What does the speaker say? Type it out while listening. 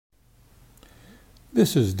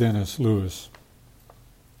This is Dennis Lewis.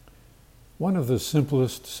 One of the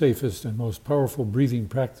simplest, safest, and most powerful breathing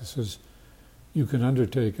practices you can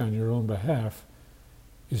undertake on your own behalf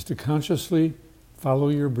is to consciously follow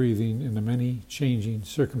your breathing in the many changing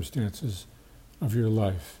circumstances of your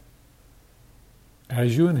life.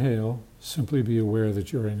 As you inhale, simply be aware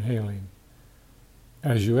that you're inhaling.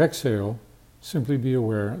 As you exhale, simply be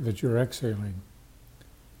aware that you're exhaling.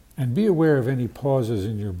 And be aware of any pauses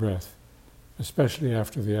in your breath, especially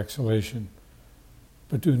after the exhalation.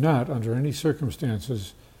 But do not, under any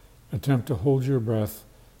circumstances, attempt to hold your breath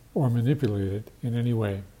or manipulate it in any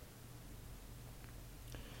way.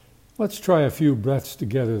 Let's try a few breaths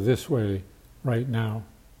together this way right now.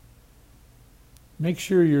 Make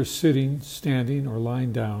sure you're sitting, standing, or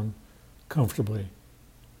lying down comfortably.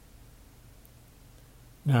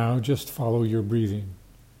 Now just follow your breathing.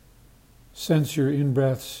 Sense your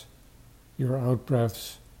in-breaths, your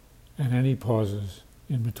out-breaths, and any pauses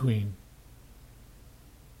in between.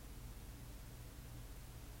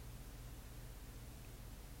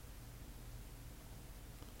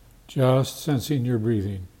 Just sensing your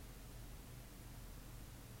breathing.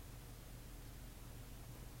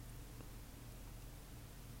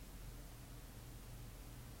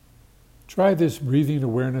 Try this breathing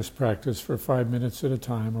awareness practice for 5 minutes at a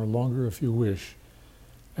time, or longer if you wish,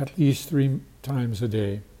 at least 3 times a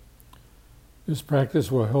day. This practice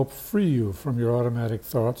will help free you from your automatic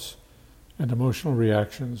thoughts and emotional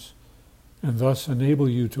reactions, and thus enable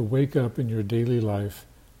you to wake up in your daily life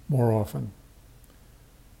more often.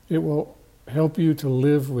 It will help you to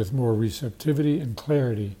live with more receptivity and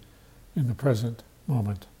clarity in the present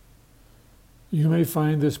moment. You may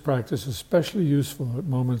find this practice especially useful at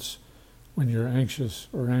moments when you're anxious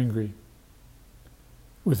or angry.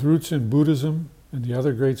 With roots in Buddhism and the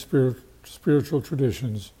other great spiritual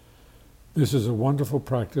traditions, this is a wonderful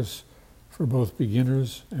practice for both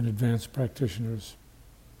beginners and advanced practitioners.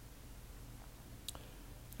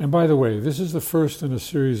 And by the way, this is the first in a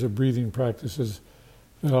series of breathing practices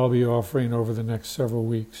that I'll be offering over the next several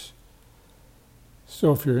weeks.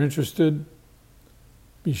 So if you're interested,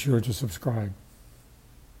 be sure to subscribe.